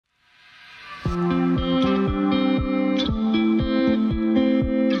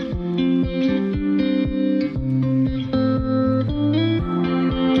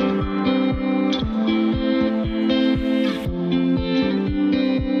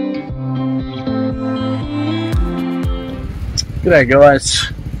G'day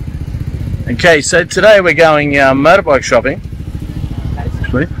guys. Okay, so today we're going motorbike shopping.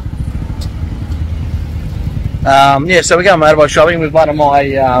 Actually. Yeah, so we're going motorbike shopping with one of my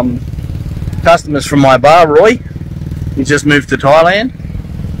customers from my bar, Roy. He just moved to Thailand.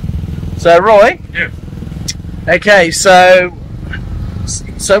 So Roy? Yeah. Okay, so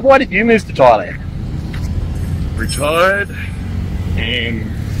why did you move to Thailand? Retired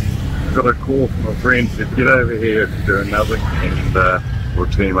and got a call from a friend said get over here doing nothing and we'll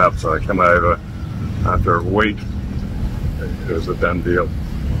team up. So I come over after a week. It was a done deal.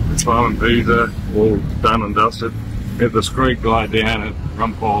 Retirement visa, all done and dusted. Met this great guy down at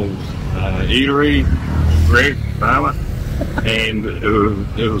Rumpol's eatery, Greg Farmer, and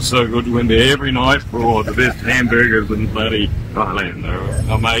it was so good. We went there every night for the best hamburgers in bloody Thailand. They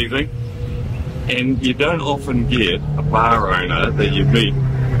were amazing. And you don't often get a bar owner that you meet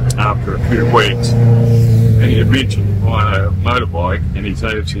after a few weeks and you mention buy a motorbike and he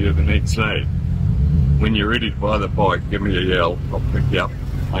says to you the next day, when you're ready to buy the bike, give me a yell, I'll pick you up.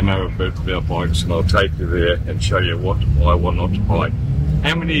 I know a bit about bikes and I'll take you there and show you what to buy, what not to buy.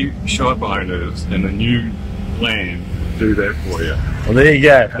 How many shop owners in a new land do that for you? Well, there you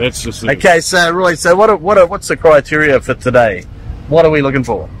go. That's just okay. So Roy, so what's the criteria for today? What are we looking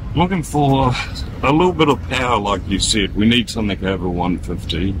for? Looking for a little bit of power, like you said. We need something over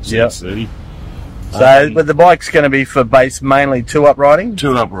 150 cc. So, but the bike's going to be for base mainly two-up riding?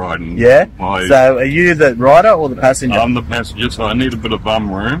 Two-up riding. Yeah. So, are you the rider or the passenger? I'm the passenger, so I need a bit of bum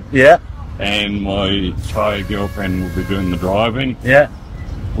room. Yeah. And my Thai girlfriend will be doing the driving. Yeah.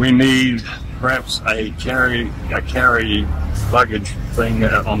 We need perhaps a carry luggage thing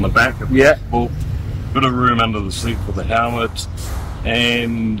on the back of the book. Bit of room under the seat for the helmet,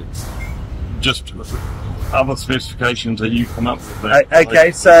 and just other specifications that you come up with.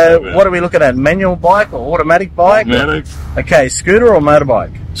 Okay, so what are we looking at? Manual bike or automatic bike? Automatic. Okay, scooter or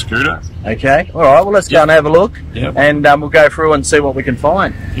motorbike? Scooter. Okay, all right. Well, let's go and have a look, and we'll go through and see what we can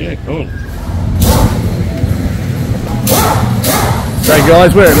find. Yeah, cool. So,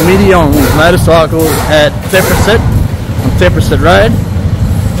 guys, we're at Midiong Motorcycles at Thepprasit, on Thepprasit Road.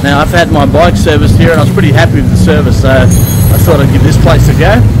 Now, I've had my bike serviced here, and I was pretty happy with the service, so I thought I'd give this place a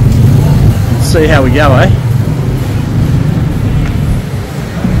go. See how we go, eh?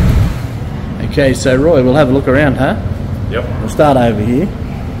 Okay, so Roy, we'll have a look around, huh? Yep. We'll start over here.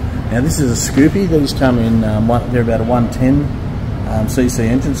 Now this is a Scoopy. These come in, they're about a 110 cc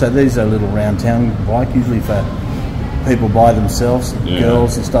engine, so these are a little round town bike, usually for people by themselves,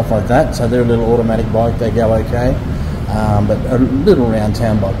 girls and stuff like that. So they're a little automatic bike, they go okay. But a little round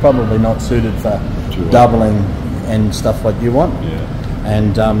town bike, probably not suited for doubling and stuff like you want. Yeah.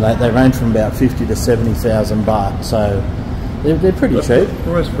 And they range from about 50 to 70,000 baht, so they're pretty cheap.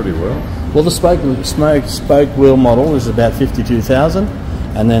 Priced pretty well. Well, the spoke wheel model is about 52,000,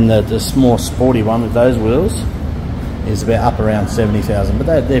 and then the more sporty one with those wheels is about up around 70,000.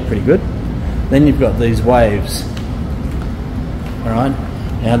 But they're pretty good. Then you've got these Waves. All right.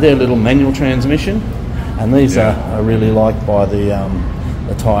 Now they're a little manual transmission, and these are really liked by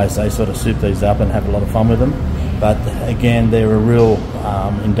the Thais. They sort of soup these up and have a lot of fun with them. But again, they're a real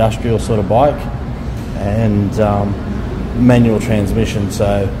industrial sort of bike and manual transmission.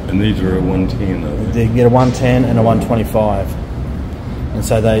 So, and these are a 110 though. They can get a 110 and a 125, and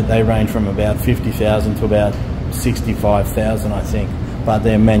so they range from about 50,000 to about 65,000, I think. But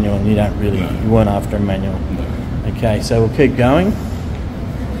they're manual, and you weren't after a manual. No. Okay, so we'll keep going.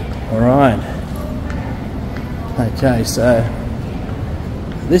 All right. Okay, so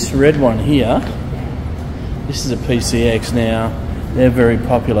this red one here. This is a PCX. Now, they're very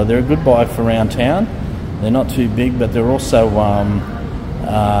popular. They're a good bike for around town. They're not too big, but they're also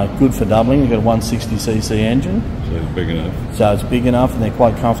good for doubling. You've got a 160cc engine. So it's big enough. So it's big enough, and they're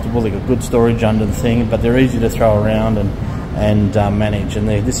quite comfortable. They've got good storage under the thing, but they're easy to throw around and manage. And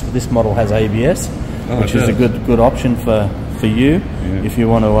this model has ABS, which is a good option for you if you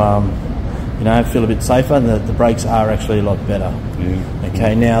want to feel a bit safer. The brakes are actually a lot better. Yeah.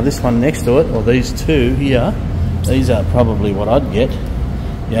 Okay, now this one next to it, or these two here, these are probably what I'd get,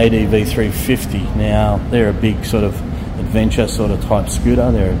 the ADV 350. Now they're a big sort of adventure sort of type scooter.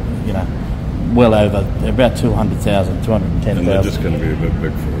 They're well over, they're about 200,000, 210,000. And they're just going to be a bit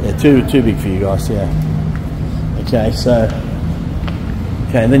big for you. They're too big for you guys, Okay, so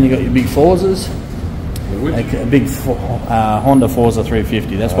and then you got your big Forzas. A big Honda Forza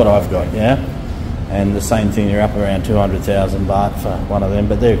 350. That's what I've got, And the same thing, they're up around 200,000 baht for one of them,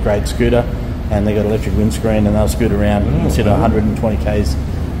 but they're a great scooter, and they got electric windscreen, and they'll scoot around instead of 120 k's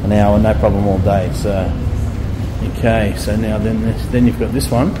an hour, no problem all day. So, okay, so now then you've got this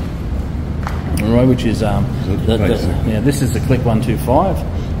one. Right, which is this is the Click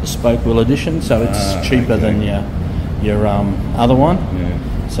 125, the spoke wheel edition, so it's cheaper than your other one.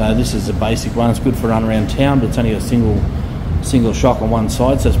 Yeah. So this is the basic one. It's good for run around town, but it's only a single shock on one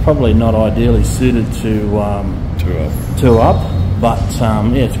side, so it's probably not ideally suited to two up. But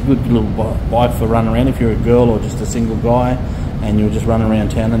yeah, it's a good little bike for running around if you're a girl or just a single guy and you're just running around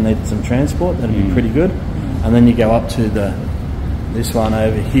town and need some transport. That'd be pretty good. And then you go up to this one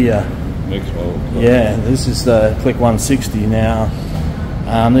over here. Next one. Yeah, this is the Click 160 now.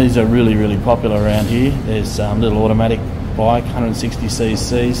 These are really popular around here. There's little automatic bike, 160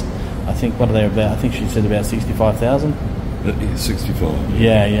 cc's. I think, what are they about? I think she said about 65,000. 65.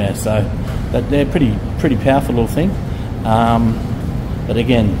 Yeah. So they're pretty powerful little thing. But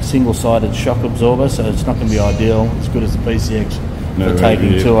again, single-sided shock absorber, so it's not going to be ideal. As good as the PCX for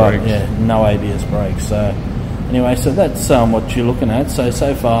taking two up. Yeah, no ABS brakes. So anyway, so that's what you're looking at.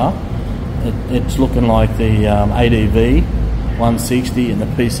 So far, it's looking like the ADV 160 and the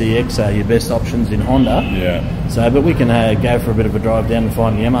PCX are your best options in Honda. Yeah. So, but we can go for a bit of a drive down and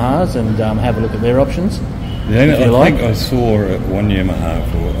find the Yamahas and have a look at their options. Yeah, I think I saw one Yamaha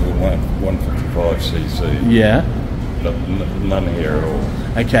for 155cc. Yeah. None here at all.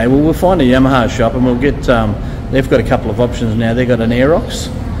 Okay, well we'll find a Yamaha shop and we'll get. They've got a couple of options now. They've got an Aerox,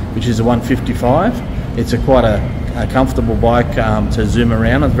 which is a 155. It's quite a comfortable bike to zoom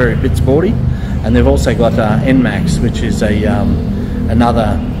around. It's very bit sporty. And they've also got NMAX, which is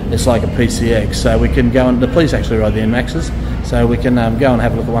another. It's like a PCX. So we can go and the police actually ride the NMAXs. So we can go and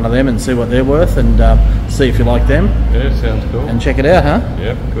have a look at one of them and see what they're worth and see if you like them. Yeah, sounds cool. And check it out, huh?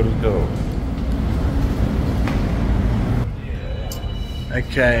 Yep, good as gold.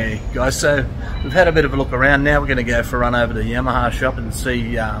 Okay, guys, so we've had a bit of a look around. Now we're going to go for a run over to the Yamaha shop and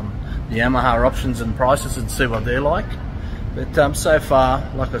see the Yamaha options and prices and see what they're like. But so far,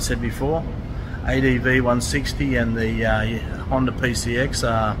 like I said before, ADV 160 and the Honda PCX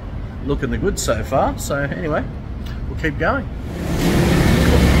are looking the good so far. So anyway, we'll keep going.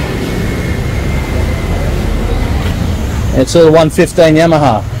 It's a 115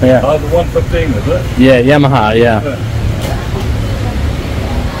 Yamaha. Yeah. Oh, the 115 is it? Yeah, Yamaha, yeah.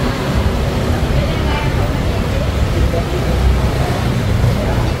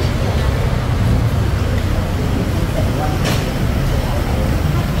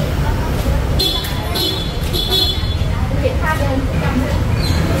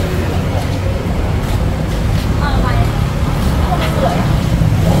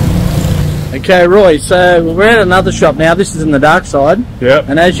 Okay, Roy, so we're at another shop now. This is in the dark side. Yep.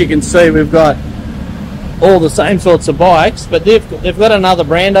 And as you can see, we've got all the same sorts of bikes, but they've got another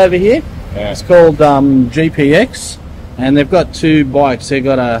brand over here. Yeah. It's called GPX, and they've got two bikes. They've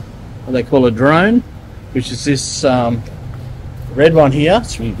got what they call a drone, which is this red one here.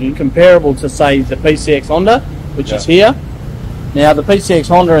 It's comparable to, say, the PCX Honda, which is here. Now, the PCX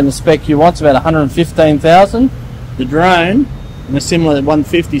Honda in the spec you want's about 115,000. The drone, in a similar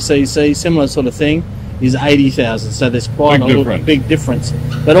 150cc, similar sort of thing, is 80,000. So there's quite a big difference.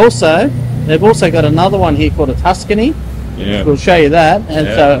 But also, they've also got another one here called a Tuscany. Yeah. We'll show you that. And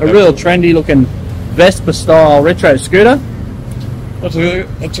it's a real trendy looking Vespa style retro scooter. That's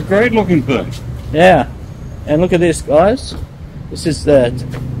a great looking thing. Yeah. And look at this, guys. This is the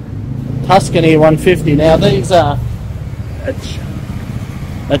Tuscany 150. Now these are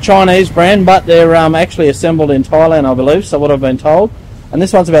a Chinese brand, but they're actually assembled in Thailand, I believe, so what I've been told. And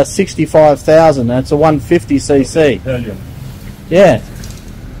this one's about 65,000, and it's a 150cc. Italian. Yeah.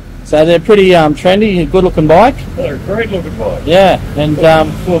 So they're pretty trendy, good looking bike. They're a great looking bike. Yeah, and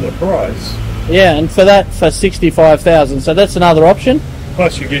for the price. Yeah, and for that, for 65,000. So that's another option.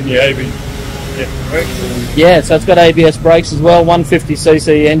 Plus you're getting your ABS brakes. Yeah, so it's got ABS brakes as well,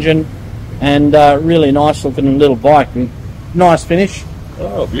 150cc engine, and really nice looking little bike. Nice finish.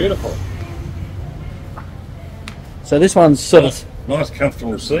 Oh, beautiful. So this one's sort of nice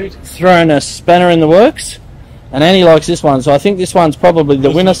comfortable seat. Thrown a spanner in the works, and Annie likes this one, so I think this one's probably the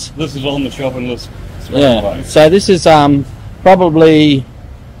winner. This is on the shopping list. Yeah, so this is probably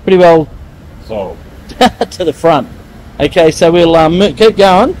pretty well sold to the front. Okay, so we'll keep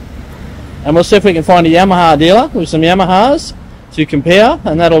going, and we'll see if we can find a Yamaha dealer with some Yamahas to compare,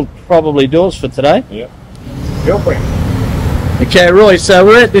 and that'll probably do us for today. Yep. Helping. Okay, Roy, so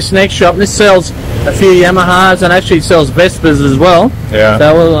we're at this next shop. This sells a few Yamahas and actually sells Vespas as well. Yeah.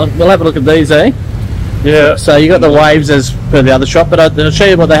 So we'll have a look at these, eh? Yeah. So you got the Waves as per the other shop, but I'll show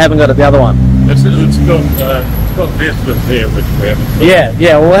you what they haven't got at the other one. It's got Vespas here, which we haven't.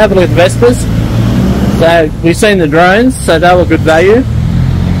 Yeah, we'll have a look at the Vespas. So we've seen the drones, so they were good value.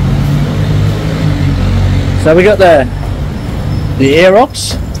 So we got the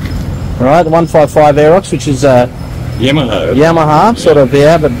Aerox. Right, the 155 Aerox, which is Yamaha, sort of,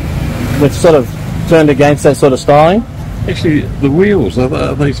 yeah, but we've sort of turned against that sort of styling. Actually, the wheels,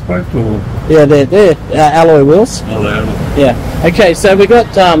 are they spoked or? Yeah, they're alloy wheels. Oh, they are. Yeah. Okay, so we got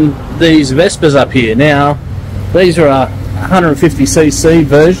these Vespas up here. Now, these are a 150cc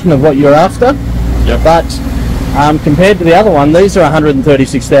version of what you're after. Yep. But compared to the other one, these are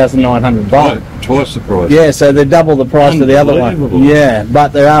 136,900 baht. Oh, twice the price. Yeah, so they're double the price of the other one. Yeah, but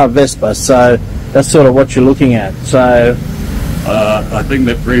they are a Vespa, so that's sort of what you're looking at. So I think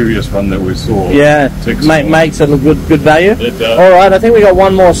the previous one that we saw. yeah, makes it a good value. It does. All right, I think we got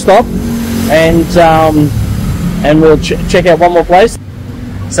one more stop, and we'll check out one more place.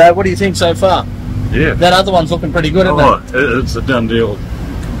 So, what do you think so far? Yeah. That other one's looking pretty good, isn't it? It's a done deal.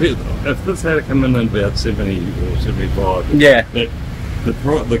 If this had come in about 70 or 75, Yeah.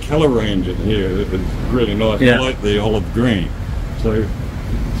 The colour range in here is really nice. Yeah. I like the olive green. So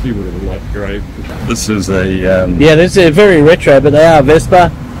she would have liked grey. This is a Yeah, this is very retro, but they are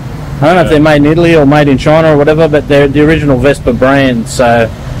Vespa. I don't know if they're made in Italy or made in China or whatever, but they're the original Vespa brand. So,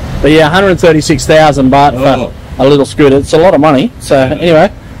 but yeah, 136,000 baht for a little scooter. It's a lot of money. So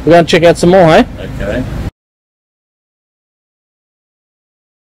anyway, we're going to check out some more, hey? okay.